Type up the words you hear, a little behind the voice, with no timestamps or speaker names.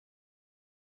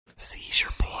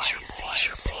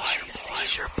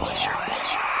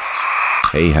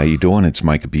Hey, how you doing? It's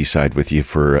Micah B-Side with you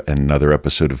for another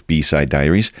episode of B-Side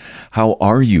Diaries. How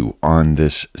are you on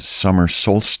this summer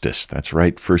solstice? That's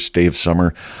right, first day of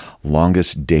summer,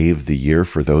 longest day of the year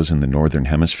for those in the Northern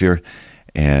Hemisphere.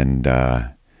 And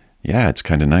yeah, it's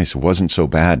kind of nice. It wasn't so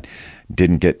bad.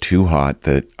 Didn't get too hot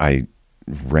that I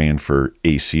ran for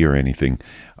AC or anything,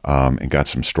 and got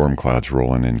some storm clouds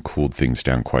rolling and cooled things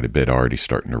down quite a bit. Already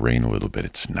starting to rain a little bit.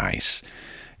 It's nice.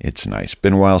 It's nice.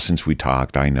 Been a while since we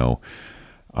talked, I know.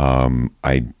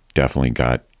 I definitely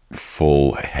got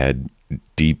full head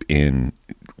deep in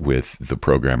with the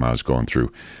program I was going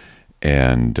through.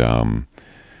 And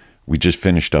we just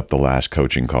finished up the last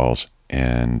coaching calls.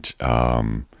 And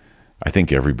I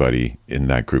think everybody in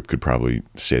that group could probably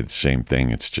say the same thing.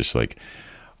 It's just like,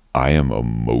 I am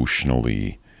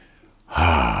emotionally,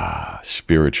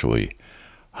 spiritually,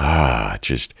 I'm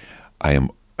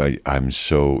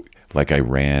so, like I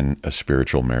ran a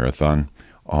spiritual marathon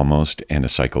almost, and a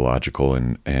psychological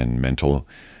and mental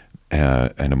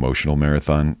and emotional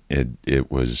marathon. It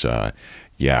was it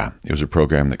was a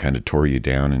program that kind of tore you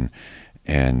down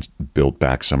and built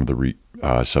back some of the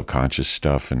subconscious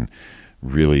stuff, and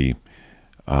really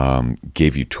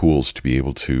gave you tools to be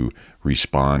able to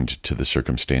respond to the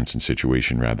circumstance and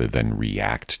situation rather than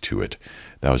react to it.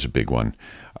 That was a big one.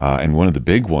 And one of the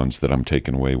big ones that I'm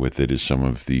taking away with it is some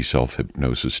of the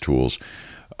self-hypnosis tools,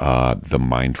 the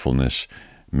mindfulness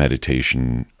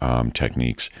meditation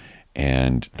techniques,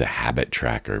 and the habit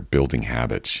tracker, building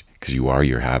habits, because you are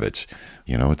your habits.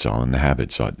 You know, it's all in the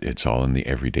habits. It's all in the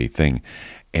everyday thing.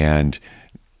 And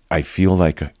I feel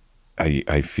like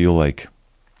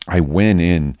I went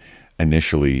in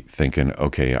initially thinking,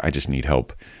 okay, I just need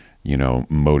help,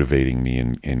 motivating me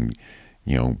in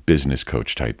business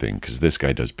coach type thing, because this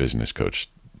guy does business coach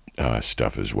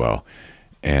stuff as well.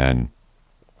 And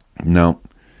nope.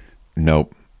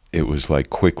 It was like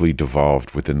quickly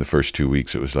devolved within the first 2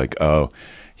 weeks. It was like, oh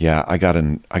yeah, I got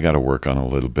to work on a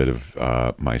little bit of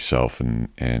myself and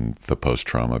the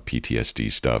post-trauma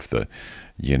PTSD stuff, the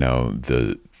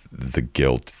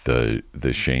guilt, the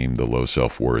shame, the low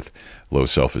self-worth, low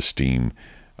self-esteem,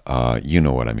 you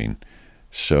know what I mean.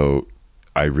 So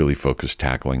I really focused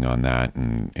tackling on that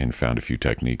and found a few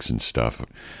techniques and stuff.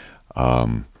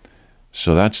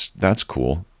 So that's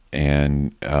cool.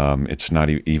 And it's not,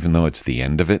 even though it's the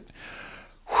end of it,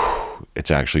 it's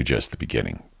actually just the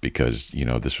beginning, because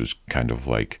this was kind of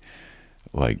like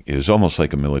it was almost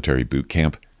like a military boot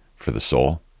camp for the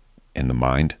soul and the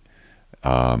mind,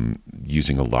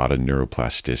 using a lot of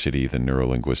neuroplasticity, the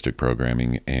neurolinguistic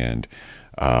programming, and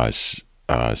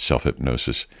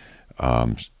self-hypnosis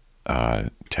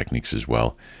techniques as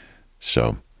well.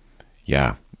 So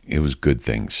yeah, it was good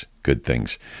things.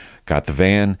 Got the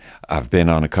van. I've been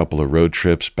on a couple of road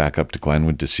trips back up to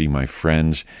Glenwood to see my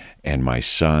friends and my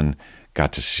son.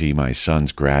 Got to see my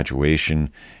son's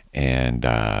graduation and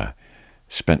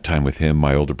spent time with him.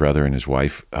 My older brother and his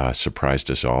wife surprised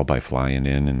us all by flying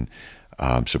in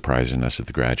and surprising us at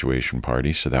the graduation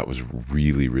party. So that was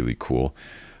really, really cool.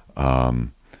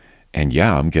 And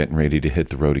yeah, I'm getting ready to hit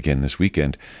the road again this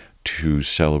weekend to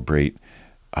celebrate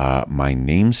my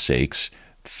namesake's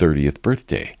 30th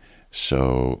birthday.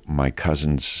 So my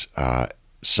cousin's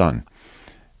son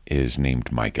is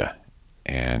named Micah,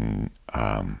 and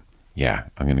yeah,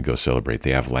 I'm going to go celebrate.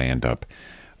 They have land up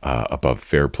above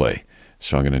Fairplay,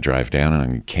 so I'm going to drive down and I'm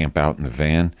going to camp out in the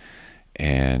van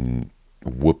and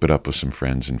whoop it up with some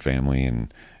friends and family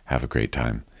and have a great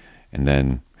time. And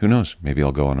then who knows? Maybe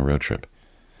I'll go on a road trip.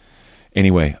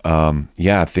 Anyway,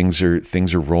 yeah, things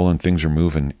are rolling, things are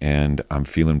moving, and I'm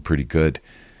feeling pretty good.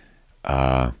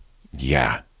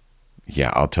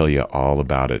 Yeah, I'll tell you all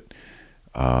about it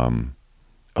a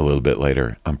little bit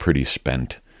later. I'm pretty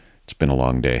spent. It's been a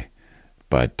long day,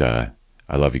 but I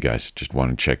love you guys. Just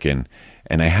want to check in.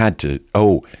 And I had to,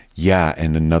 oh, yeah,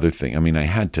 and another thing. I mean, I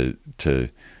had to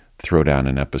throw down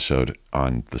an episode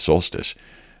on the solstice,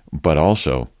 but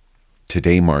also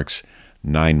today marks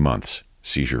 9 months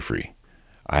seizure-free.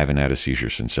 I haven't had a seizure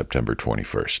since September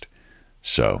 21st.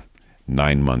 So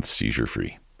 9 months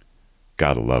seizure-free.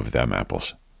 Gotta love them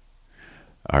apples.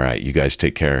 All right, you guys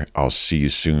take care. I'll see you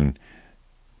soon,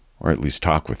 or at least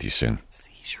talk with you soon.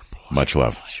 Much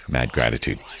love. Mad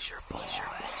gratitude.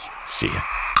 See ya.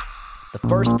 The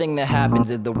first thing that happens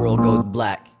is the world goes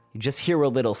black. You just hear a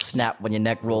little snap when your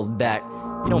neck rolls back.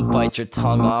 You don't bite your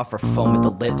tongue off or foam at the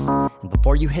lips. And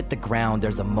before you hit the ground,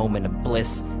 there's a moment of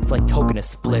bliss. It's like toking a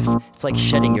spliff, it's like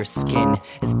shedding your skin.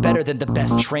 It's better than the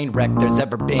best train wreck there's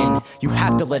ever been. You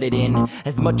have to let it in,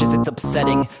 as much as it's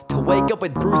upsetting to wake up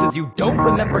with bruises you don't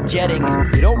remember getting.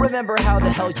 You don't remember how the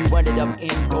hell you ended up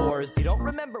indoors. You don't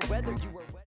remember whether you were